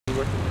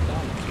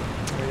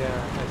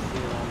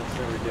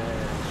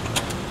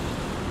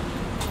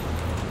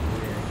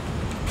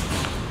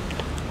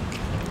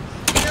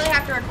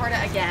record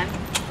it again?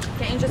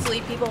 Can't you just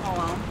leave people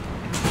alone?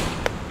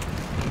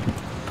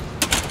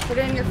 Put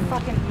it in your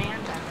fucking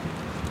man bag.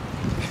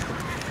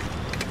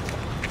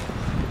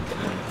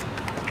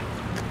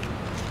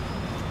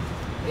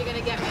 Are you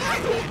gonna get me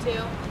on tape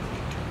too?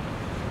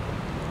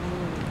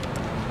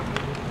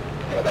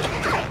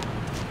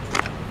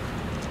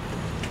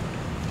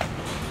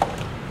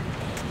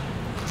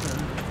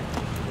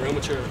 Real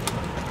mature.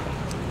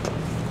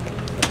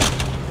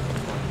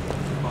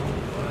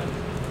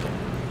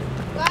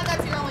 Glad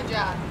that's your only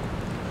job.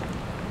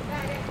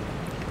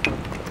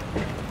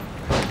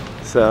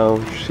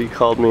 So she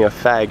called me a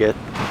faggot.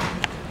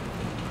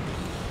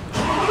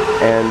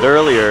 And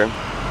earlier,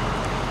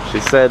 she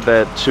said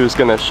that she was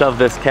gonna shove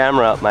this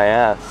camera up my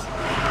ass.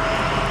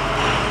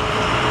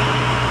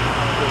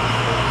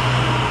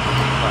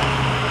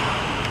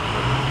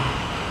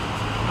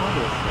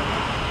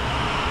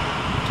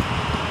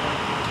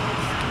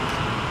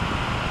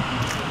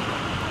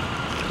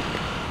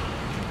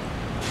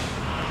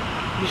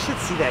 You should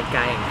see that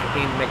guy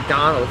in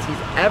McDonald's.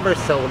 He's ever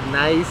so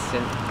nice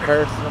and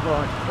personable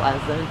and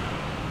pleasant.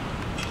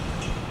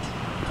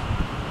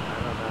 I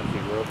don't know if he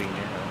will be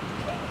now.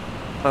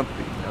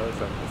 Humphrey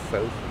knows I'm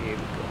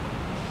associated.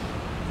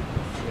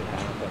 Let's see what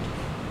happens.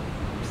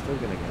 I'm still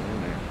gonna get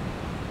in there.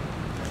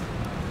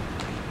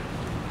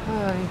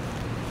 Hi.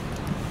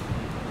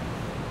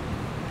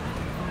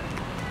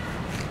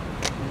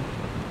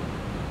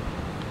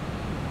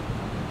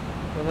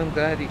 Well, I'm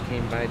glad he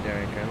came by,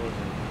 Derek. I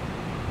wasn't.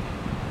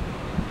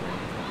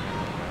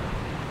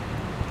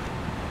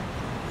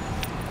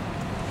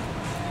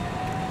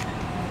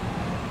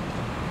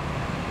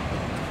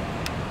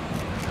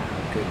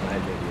 Good my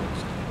videos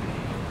to be.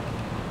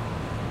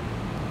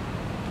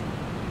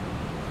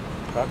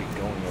 Probably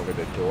going over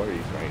to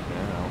Dorrie's right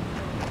now.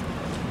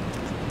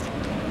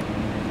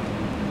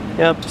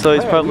 Yep, so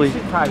he's probably... We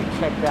should probably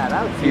check that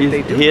out, see if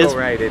they do go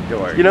right at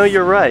Dorrie's. You know,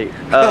 you're right.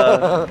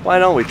 Why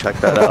don't we check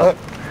that out?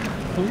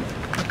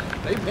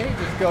 They may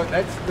just go,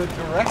 that's the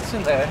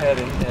direction they're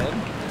heading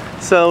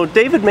in. So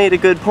David made a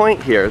good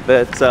point here,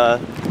 that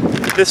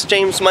this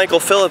Michael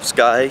Phillips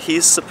guy,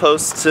 he's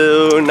supposed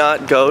to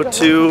not go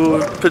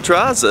to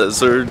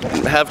Pedraza's or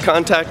have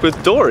contact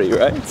with Dorrie,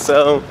 right?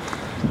 So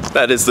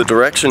that is the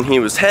direction he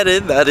was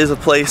headed. That is a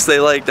place they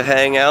like to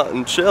hang out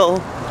and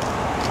chill.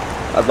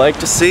 I'd like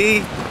to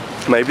see,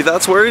 maybe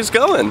that's where he's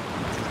going.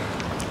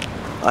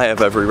 I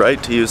have every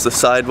right to use the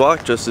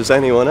sidewalk just as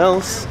anyone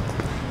else.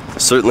 I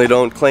certainly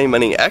don't claim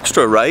any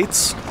extra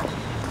rights.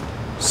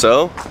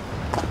 So,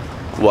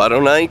 why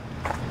don't I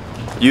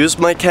use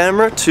my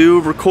camera to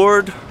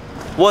record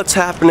what's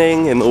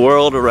happening in the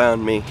world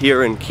around me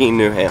here in Keene,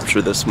 New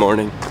Hampshire this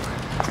morning.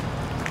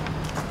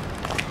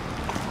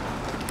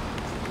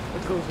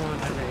 What goes on in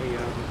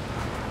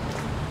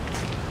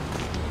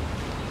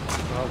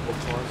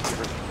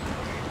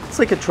a It's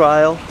like a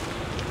trial,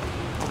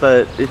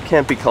 but it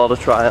can't be called a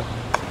trial.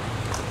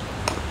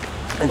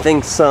 I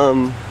think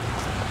some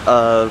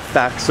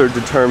facts are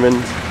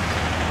determined.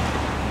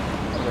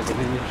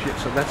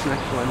 So that's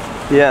next one.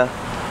 Yeah.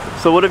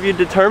 So what have you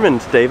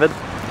determined, David?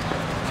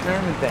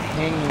 Determined the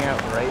hanging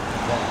out right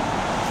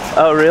there.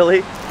 Oh, really?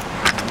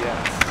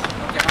 Yes.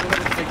 Okay, I'm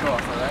going to take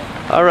off,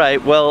 alright?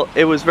 Alright, well,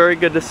 it was very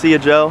good to see you,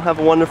 Joe. Have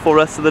a wonderful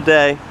rest of the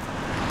day.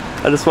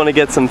 I just want to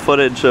get some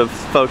footage of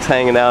folks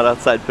hanging out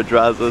outside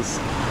Pedraza's.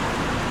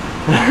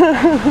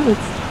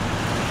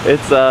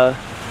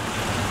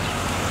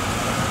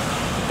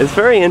 It's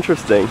very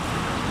interesting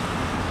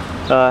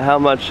how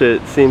much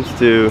it seems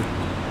to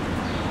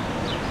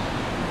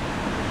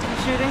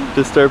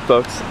disturb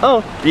folks.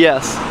 Oh,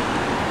 yes.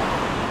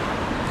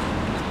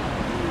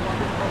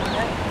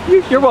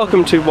 You're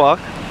welcome to walk.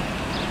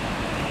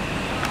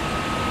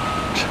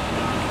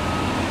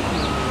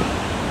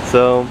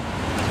 So,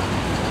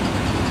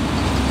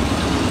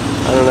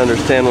 I don't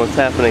understand what's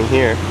happening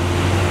here.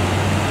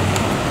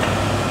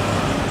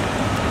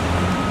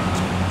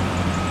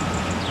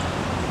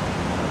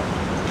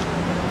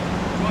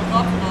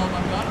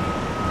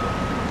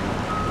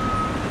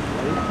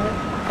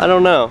 I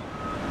don't know.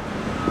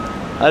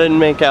 I didn't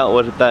make out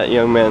what that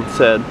young man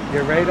said.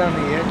 You're right on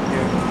the edge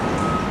here.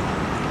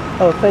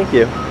 Oh, thank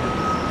you.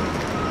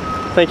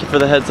 Thank you for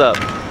the heads up.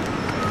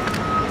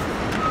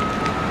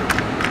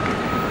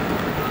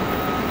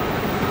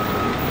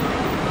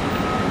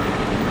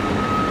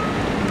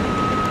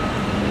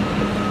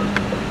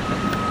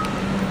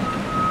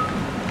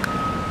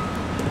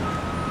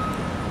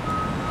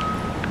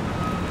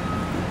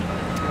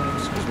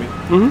 Excuse me.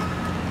 Mm-hmm.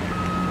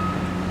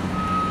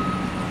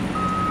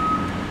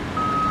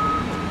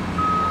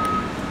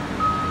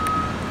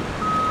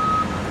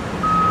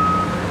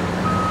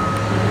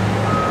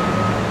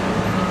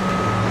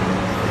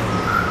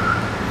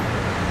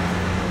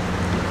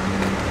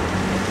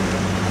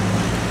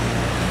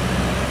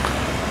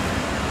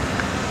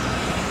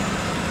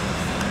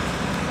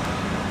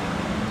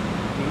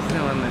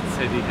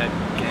 Said he had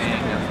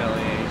gang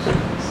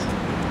affiliations.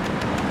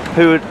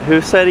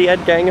 Who said he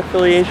had gang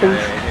affiliations?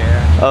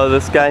 Oh,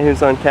 this guy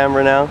who's on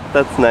camera now?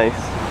 That's nice.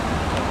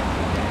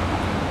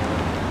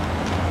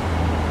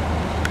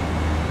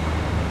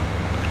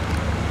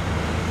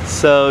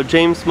 So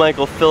James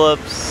Michael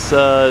Phillips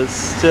is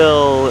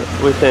still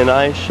within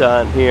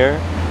eyeshot here,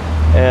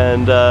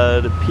 and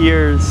it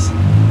appears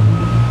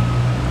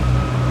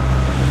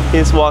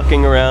he's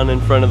walking around in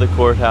front of the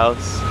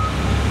courthouse.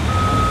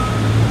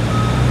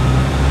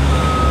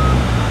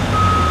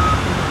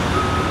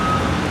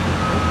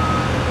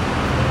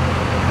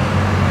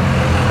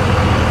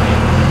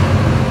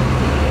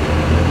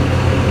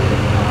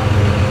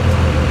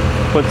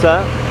 What's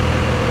that?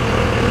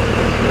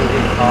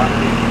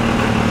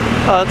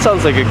 Oh, that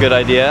sounds like a good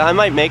idea. I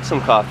might make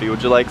some coffee.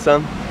 Would you like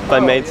some? If I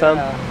made some?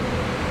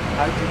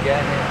 How'd you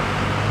get here?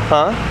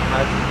 Huh?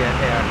 How'd you get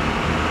here?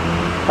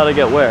 How'd I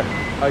get where?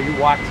 Oh, you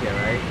walked here,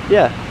 right?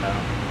 Yeah.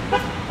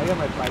 Oh. I got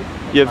my bike.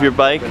 You have your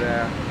bike? Over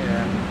there.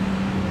 Yeah.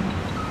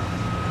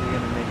 You're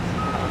gonna make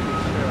some coffee?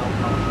 Sure, I'll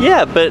come.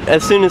 Yeah, but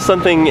as soon as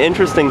something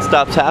interesting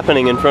stops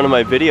happening in front of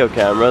my video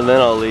camera, then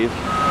I'll leave.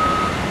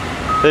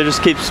 There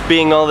just keeps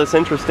being all this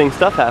interesting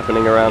stuff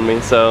happening around me,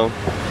 so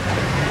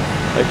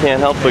I can't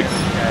help but...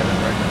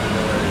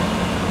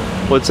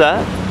 What's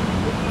that?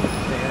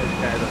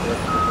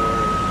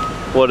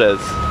 What is?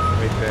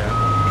 Right there.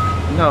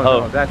 No, Oh.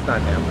 no, that's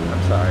not him.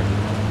 I'm sorry.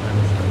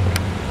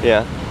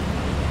 Yeah.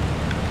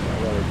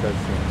 Well, it does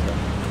seem to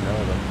know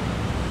them.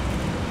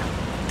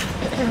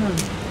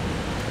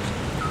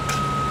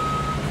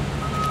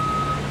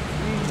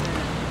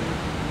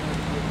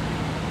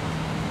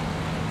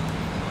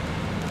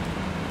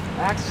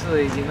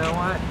 Actually, you know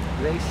what?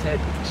 They said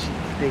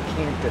they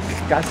can't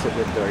discuss it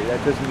with Dorrie.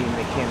 That doesn't mean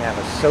they can't have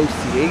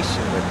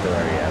association with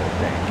Dorrie, I would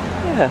think.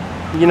 Yeah,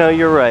 you know,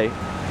 you're right.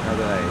 How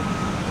do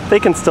I? They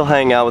can still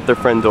hang out with their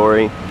friend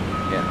Dorrie.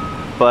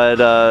 Yeah. But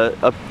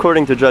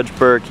according to Judge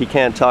Burke, he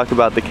can't talk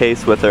about the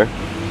case with her.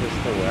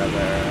 Just the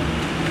weather.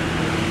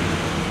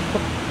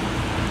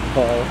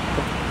 Oh.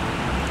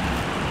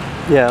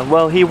 Yeah,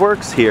 well, he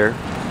works here,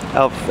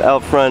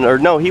 out front, or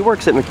no, he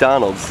works at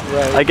McDonald's.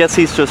 Right. I guess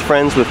he's just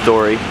friends with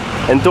Dorrie.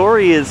 And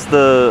Dorrie is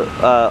the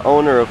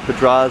owner of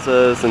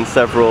Pedrazas and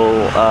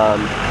several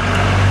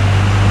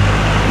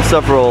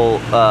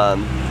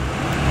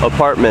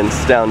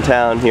apartments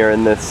downtown here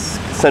in this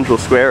Central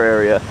Square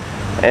area.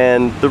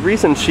 And the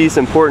reason she's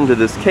important to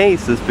this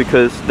case is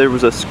because there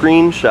was a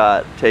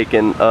screenshot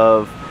taken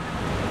of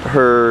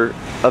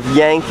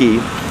Yankee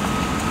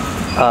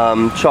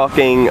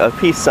chalking a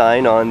peace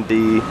sign on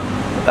the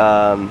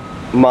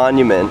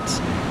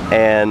monument,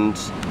 and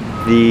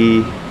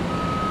the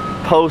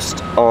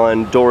post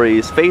on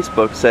Dorrie's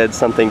Facebook said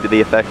something to the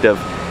effect of,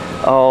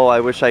 "Oh, I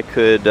wish I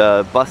could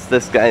bust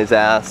this guy's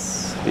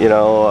ass, you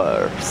know,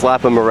 or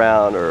slap him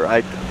around," or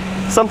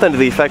something to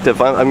the effect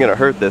of, "I'm gonna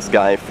hurt this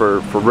guy for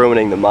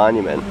ruining the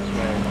monument."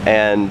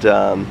 And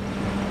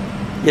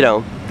you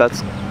know,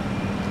 that's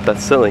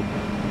silly.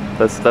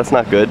 That's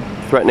not good.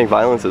 Threatening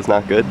violence is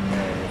not good.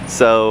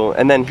 So,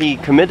 and then he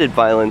committed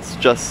violence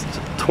just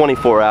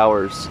 24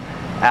 hours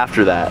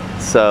after that.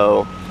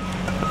 So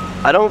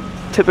I don't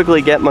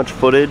typically get much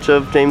footage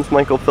of James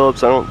Michael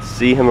Phillips. I don't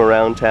see him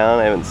around town.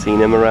 I haven't seen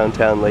him around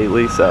town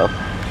lately, so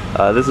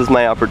this is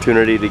my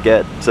opportunity to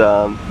get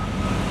a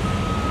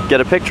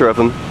picture of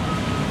him,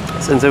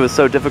 since it was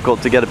so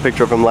difficult to get a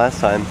picture of him last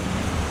time.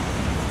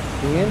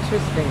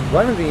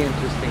 One of the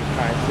interesting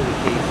parts of the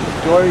case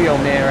is Dorrie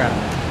O'Meara.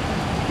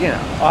 You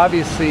know,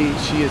 obviously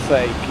she is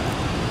like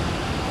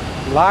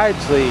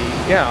largely,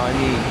 you know, I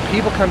mean,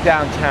 people come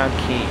downtown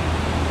Keene.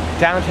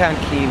 Downtown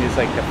Keene is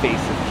like the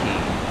face of Keene.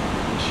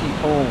 She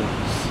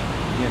owns,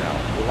 you know,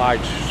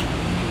 large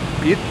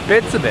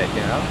bits of it,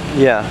 you know?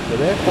 Yeah. So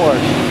therefore,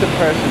 she's the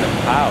person of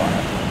power.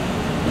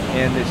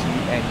 And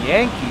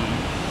Yankee,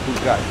 who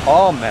got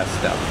all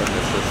messed up from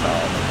this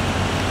assault,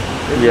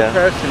 is a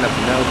person of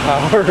no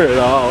power at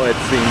all, it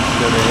seems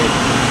to me.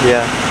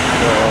 Yeah.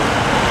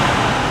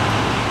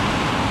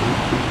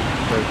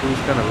 So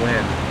who's gonna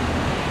win?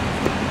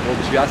 Well,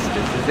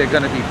 justice. Is there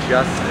gonna be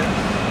justice?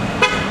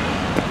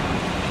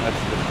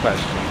 That's the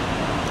question.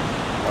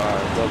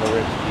 Will the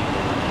rich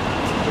people,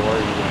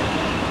 Dorrie win?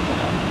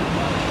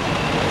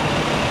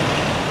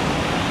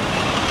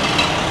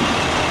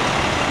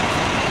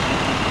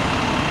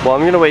 Well,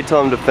 I'm gonna wait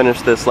till him to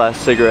finish this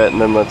last cigarette, and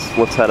then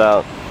let's head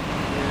out.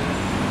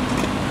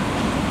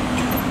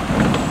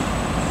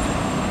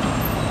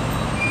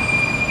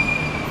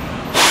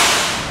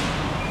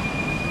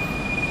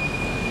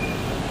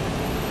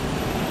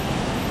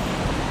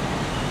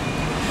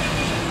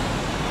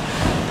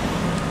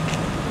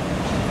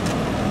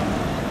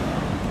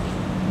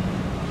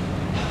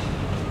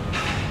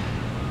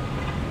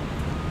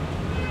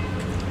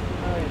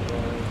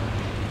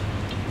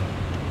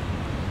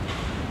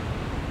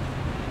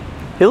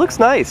 He looks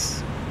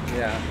nice.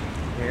 Yeah,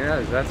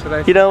 that's what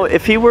I. You know,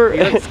 if he were,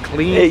 he looks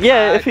clean.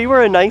 Yeah, if he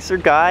were a nicer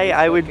guy,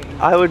 I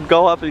would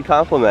go up and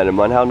compliment him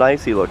on how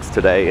nice he looks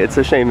today. It's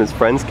a shame his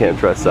friends can't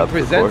dress up. He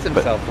presents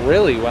himself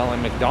really well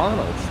in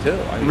McDonald's too.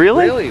 I mean,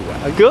 really? Really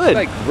well. Good. He's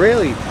like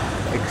really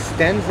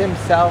extends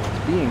himself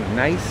to being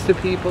nice to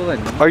people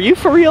and. Are you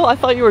for real? I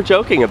thought you were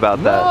joking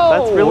about that.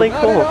 That's really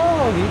not cool. At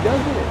all. He does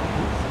it. He's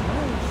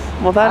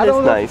nice. Well, that is I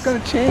don't know nice. if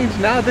it's gonna change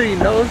now that he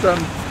knows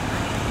I'm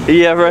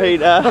Yeah, right.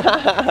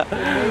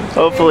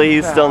 Hopefully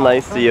he's still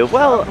nice to you.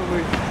 Well,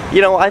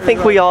 you know, I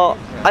think we all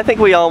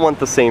want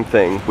the same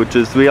thing, which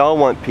is we all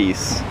want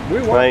peace. We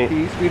want right?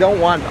 peace. We don't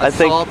want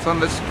assaults on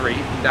the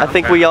street. I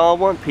think we all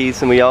want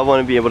peace, and we all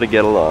want to be able to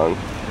get along.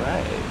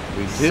 Right.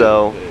 We do.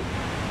 So,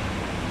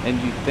 and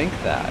you think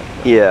that.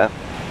 Yeah.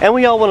 And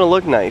we all want to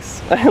look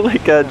nice.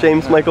 Like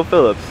James Michael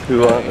Phillips,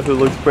 who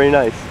looks pretty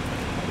nice.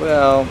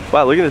 Well,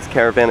 wow, look at this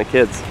caravan of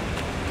kids.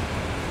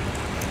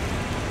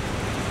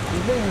 The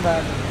thing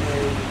about it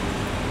is,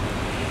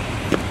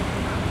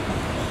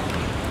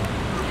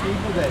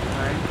 people that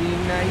aren't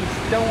being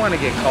nice don't want to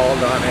get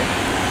called on it,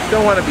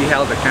 don't want to be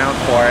held account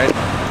for it.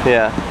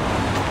 Yeah.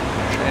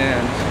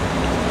 And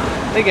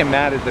they get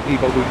mad at the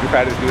people who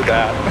try to do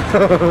that.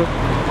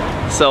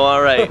 So,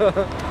 all right.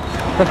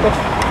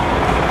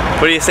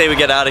 What do you say we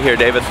get out of here,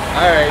 David?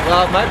 Alright,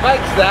 well, my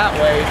bike's that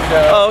way,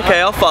 so... Oh,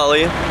 okay, I'll follow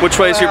you. Which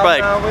way is your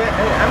bike? No,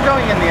 I'm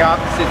going in the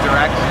opposite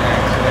direction,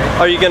 actually.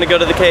 Are you going to go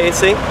to the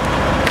KAC?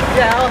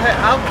 Yeah,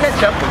 I'll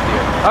catch up with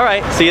you. All right,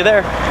 see you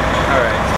there. Alright.